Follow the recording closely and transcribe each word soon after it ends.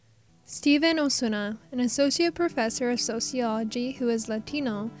Steven Osuna, an associate professor of sociology who is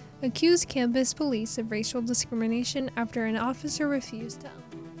Latino, accused campus police of racial discrimination after an officer refused to.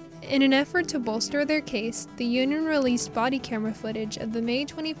 In an effort to bolster their case, the union released body camera footage of the May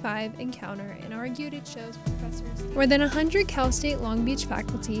 25 encounter and argued it shows professors. More than 100 Cal State Long Beach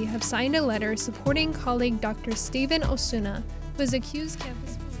faculty have signed a letter supporting colleague Dr. Steven Osuna, who has accused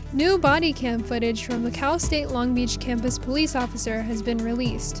campus police. New body cam footage from the Cal State Long Beach campus police officer has been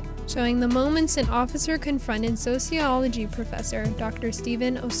released, showing the moments an officer confronted sociology professor Dr.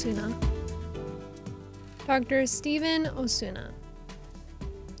 Steven Osuna. Dr. Steven Osuna.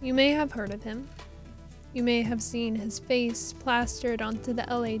 You may have heard of him. You may have seen his face plastered onto the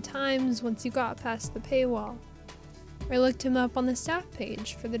LA Times once you got past the paywall, or looked him up on the staff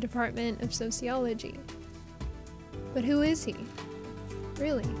page for the Department of Sociology. But who is he,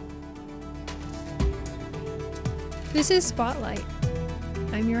 really? This is Spotlight.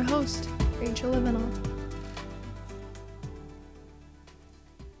 I'm your host, Rachel Levenal.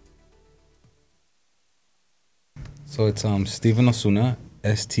 So it's Steven Osuna,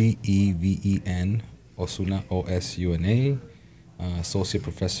 Steven Osuna, Osuna, associate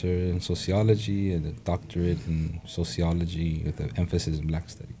professor in sociology and a doctorate in sociology with an emphasis in Black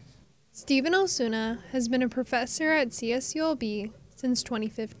studies. Steven Osuna has been a professor at CSULB since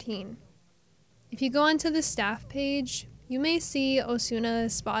 2015. If you go onto the staff page, you may see Osuna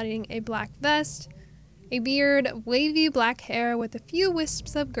spotting a black vest, a beard, wavy black hair with a few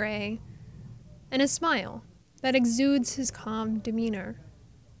wisps of gray, and a smile that exudes his calm demeanor.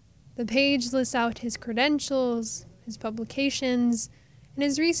 The page lists out his credentials, his publications, and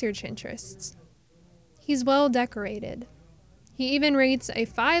his research interests. He's well decorated. He even rates a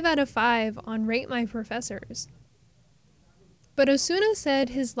 5 out of 5 on Rate My Professors. But Osuna said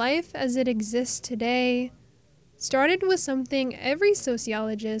his life as it exists today started with something every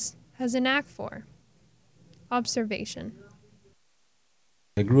sociologist has a knack for: observation.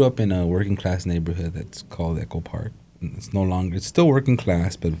 I grew up in a working class neighborhood that's called Echo Park. It's still working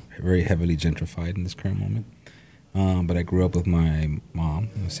class, but very heavily gentrified in this current moment. But I grew up with my mom,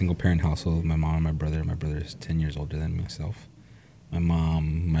 a single parent household, my mom and my brother. My brother is 10 years older than myself. My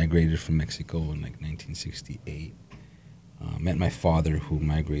mom migrated from Mexico in like 1968. Met my father, who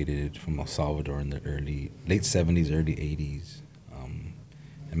migrated from El Salvador in the late 70s, early 80s.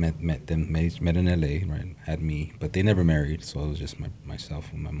 I met in LA, right? Had me, but they never married, so it was just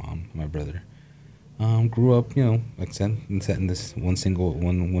myself and my mom, and my brother. Grew up, like I said, in this one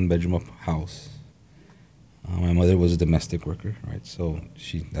bedroom up house. My mother was a domestic worker, right? So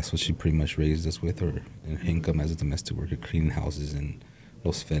that's what she pretty much raised us with, her income as a domestic worker, cleaning houses in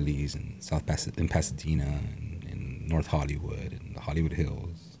Los Feliz and in Pasadena and in North Hollywood and the Hollywood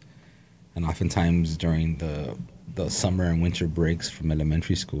Hills. And oftentimes during the summer and winter breaks from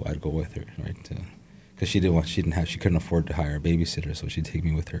elementary school, I'd go with her, right? Because she couldn't afford to hire a babysitter, so she'd take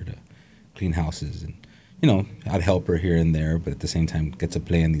me with her to clean houses, and I'd help her here and there, but at the same time get to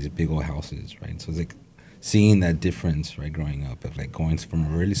play in these big old houses, right? So it's like seeing that difference, right, growing up, of like going from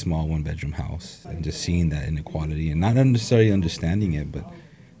a really small one bedroom house and just seeing that inequality and not necessarily understanding it, but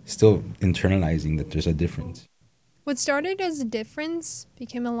still internalizing that there's a difference. What started as a difference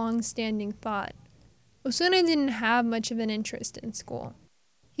became a long-standing thought. Osuna didn't have much of an interest in school.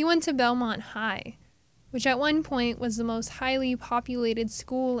 He went to Belmont High, which at one point was the most highly populated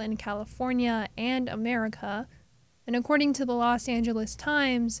school in California and America, and according to the Los Angeles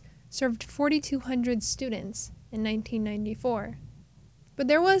Times, served 4,200 students in 1994. But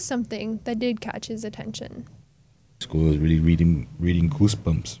there was something that did catch his attention. School was really reading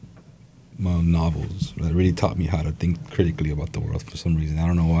Goosebumps novels. That really taught me how to think critically about the world for some reason. I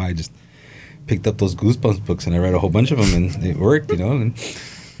don't know why. I just picked up those Goosebumps books and I read a whole bunch of them, and it worked,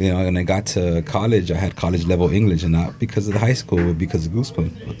 And I got to college. I had college level English, and not because of the high school, but because of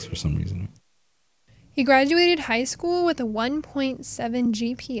Goosebumps books for some reason. He graduated high school with a 1.7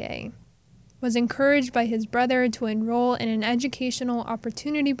 GPA, was encouraged by his brother to enroll in an educational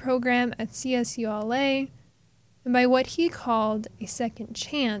opportunity program at CSULA, and by what he called a second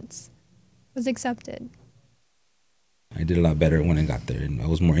chance, was accepted. I did a lot better when I got there, and it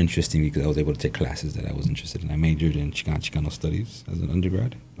was more interesting because I was able to take classes that I was interested in. I majored in Chicano studies as an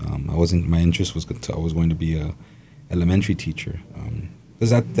undergrad. My interest was I was going to be a elementary teacher.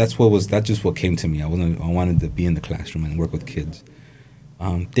 Because that's just what came to me. I wanted to be in the classroom and work with kids.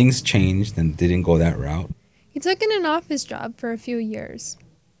 Things changed and didn't go that route. He took an office job for a few years,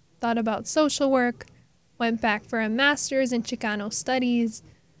 thought about social work, went back for a master's in Chicano studies,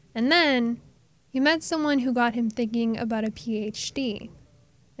 and then he met someone who got him thinking about a PhD.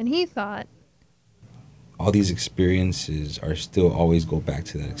 And he thought, all these experiences are still always go back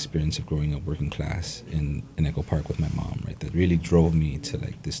to that experience of growing up working class in Echo Park with my mom, right? That really drove me to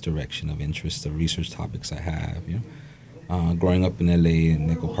like this direction of interest, of research topics I have, you know. Growing up in LA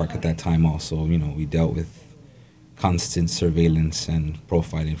and Echo Park at that time also, you know, we dealt with constant surveillance and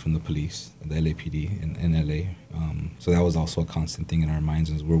profiling from the police, the LAPD in LA. So that was also a constant thing in our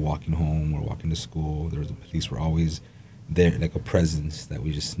minds as we're walking home, we're walking to school. There was the police were always there, like a presence that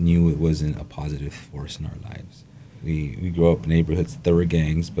we just knew it wasn't a positive force in our lives. We grew up in neighborhoods, there were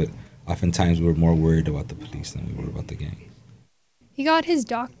gangs, but oftentimes we were more worried about the police than we were about the gang. He got his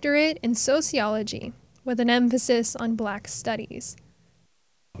doctorate in sociology with an emphasis on Black studies.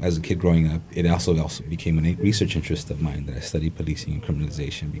 As a kid growing up, it also became a research interest of mine that I studied policing and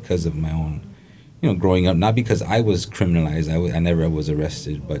criminalization because of my own, you know, growing up, not because I was criminalized, I never was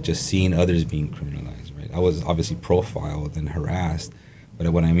arrested, but just seeing others being criminalized, right? I was obviously profiled and harassed, but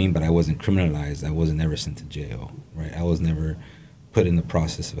what I mean, but I wasn't criminalized, I wasn't never sent to jail, right? I was never put in the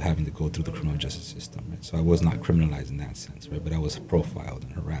process of having to go through the criminal justice system, right? So I was not criminalized in that sense, right? But I was profiled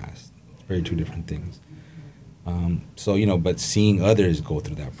and harassed. Very two different things. So, you know, but seeing others go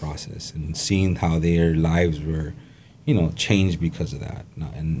through that process and seeing how their lives were, you know, changed because of that,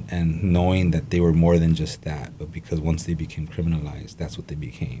 and knowing that they were more than just that, but because once they became criminalized, that's what they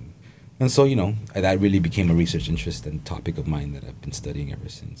became. And so, you know, that really became a research interest and topic of mine that I've been studying ever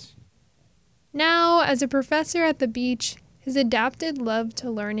since. Now, as a professor at the beach, his adapted love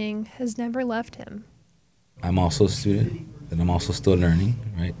to learning has never left him. I'm also a student, and I'm also still learning,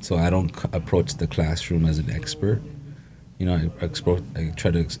 right? So I don't approach the classroom as an expert. You know, I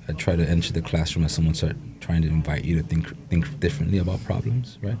try to enter the classroom as someone trying to invite you to think differently about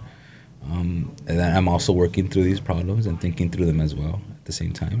problems, right? And I'm also working through these problems and thinking through them as well at the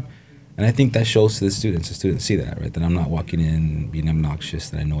same time. And I think that shows to the students. The students see that, right? That I'm not walking in being obnoxious,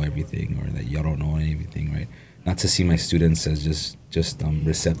 that I know everything, or that y'all don't know anything, right? Not to see my students as just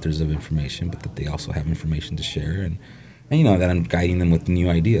receptors of information, but that they also have information to share, and you know, that I'm guiding them with new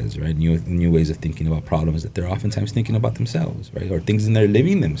ideas, right? New ways of thinking about problems that they're oftentimes thinking about themselves, right? Or things in their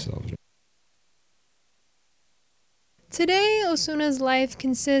living themselves. Right? Today, Osuna's life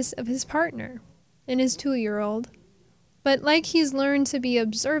consists of his partner and his 2-year-old. But like he's learned to be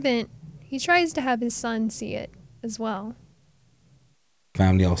observant, he tries to have his son see it as well.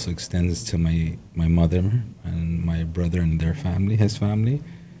 Family also extends to my mother and my brother and their family, his family,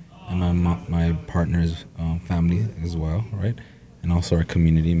 and my partner's family as well, right? And also our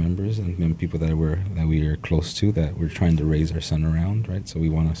community members and people that we are close to, that we're trying to raise our son around, right? So we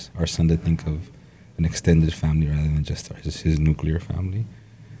want our son to think of an extended family rather than just his nuclear family,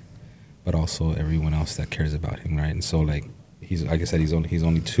 but also everyone else that cares about him, right? And so, like I said, he's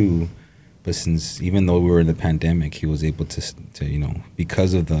only 2, but since even though we were in the pandemic, he was able to you know,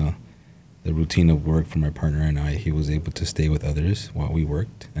 because of the routine of work for my partner and I, he was able to stay with others while we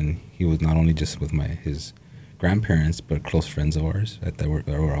worked, and he was not only just with his grandparents, but close friends of ours that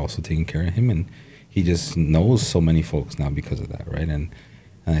were also taking care of him, and he just knows so many folks now because of that, right? And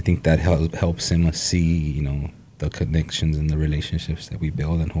I think that helps him see, you know, the connections and the relationships that we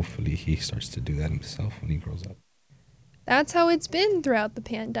build, and hopefully he starts to do that himself when he grows up. That's how it's been throughout the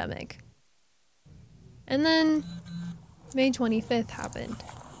pandemic. And then May 25th happened.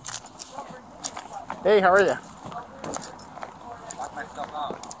 Hey, how are you? Lock myself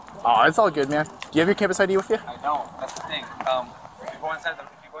out. Oh, it's all good, man. Do you have your campus ID with you? I don't. That's the thing. If you go inside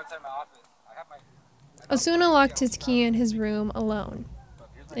my office, I have my. Osuna locked his key in his room alone,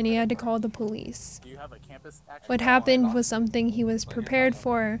 and he had to call the police. Do you have a campus action? What happened was something he was prepared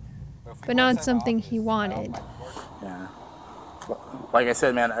for, but not something he wanted. Yeah. Like I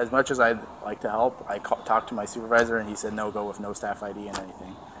said, man, as much as I'd like to help, I talked to my supervisor, and he said no go with no staff ID and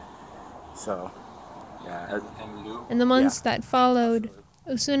anything. So, yeah. In the months that followed,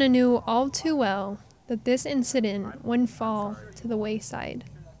 Osuna knew all too well that this incident wouldn't fall to the wayside.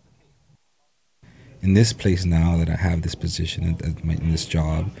 In this place now that I have this position in this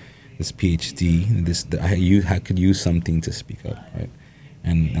job, this PhD, I could use something to speak up, right?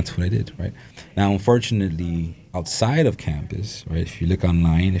 And that's what I did, right? Now, unfortunately, outside of campus, right, if you look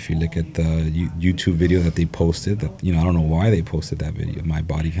online, if you look at the YouTube video that they posted, that, you know, I don't know why they posted that video, my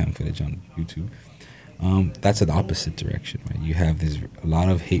body cam footage on YouTube, that's the opposite direction, right? You have a lot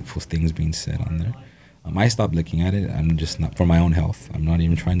of hateful things being said on there. I stopped looking at it. I'm just not, for my own health, I'm not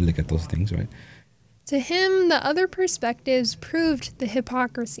even trying to look at those things, right? To him, the other perspectives proved the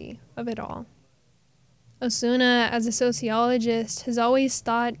hypocrisy of it all. Osuna, as a sociologist, has always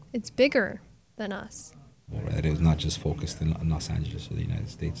thought it's bigger than us. That it was not just focused in Los Angeles or the United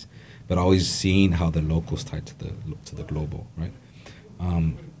States, but always seeing how the locals tied to the global, right?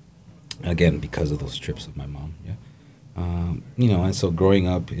 Again, because of those trips with my mom. Yeah. You know, and so growing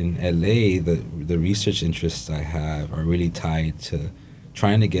up in LA, the research interests I have are really tied to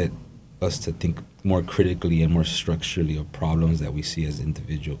trying to get us to think more critically and more structurally of problems that we see as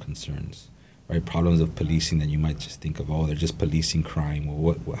individual concerns, right? Problems of policing that you might just think of, oh, they're just policing crime.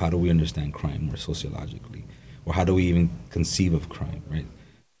 Well, how do we understand crime more sociologically? Or how do we even conceive of crime, right?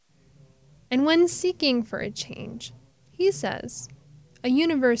 And when seeking for a change, he says, a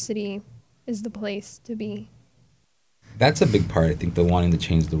university is the place to be. That's a big part, I think, the wanting to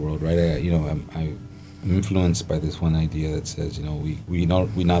change the world, right? I'm influenced by this one idea that says, you know, we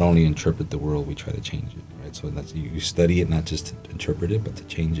not only interpret the world, we try to change it, right? So that's you study it not just to interpret it, but to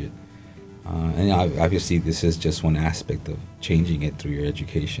change it. And you know, obviously, this is just one aspect of changing it through your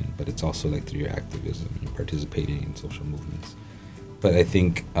education, but it's also like through your activism and participating in social movements. But I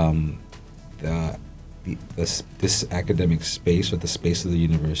think this academic space, or the space of the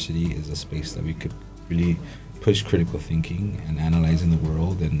university, is a space that we could really push critical thinking and analyzing the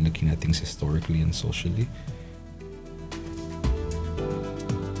world and looking at things historically and socially.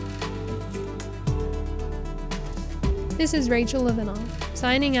 This is Rachel Levinall,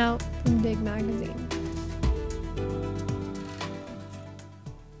 signing out from Big Magazine.